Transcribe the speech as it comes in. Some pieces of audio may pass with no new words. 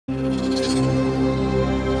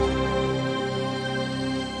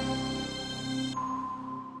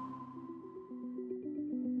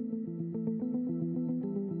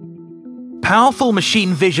Powerful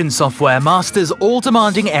machine vision software masters all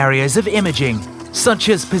demanding areas of imaging, such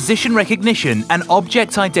as position recognition and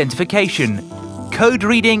object identification, code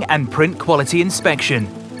reading and print quality inspection,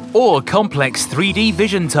 or complex 3D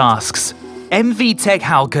vision tasks. MVTec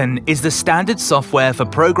HALCON is the standard software for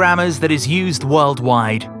programmers that is used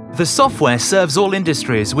worldwide. The software serves all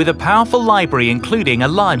industries with a powerful library including a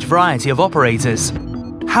large variety of operators.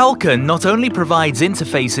 HALCON not only provides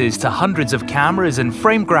interfaces to hundreds of cameras and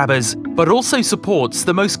frame grabbers, but also supports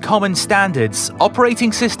the most common standards,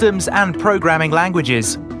 operating systems and programming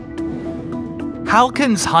languages.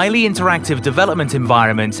 HALCON's highly interactive development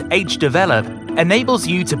environment, HDevelop, enables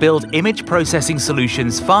you to build image processing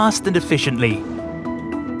solutions fast and efficiently.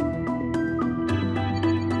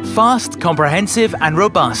 Fast, comprehensive and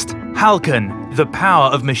robust, HALCON, the power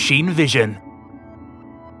of machine vision.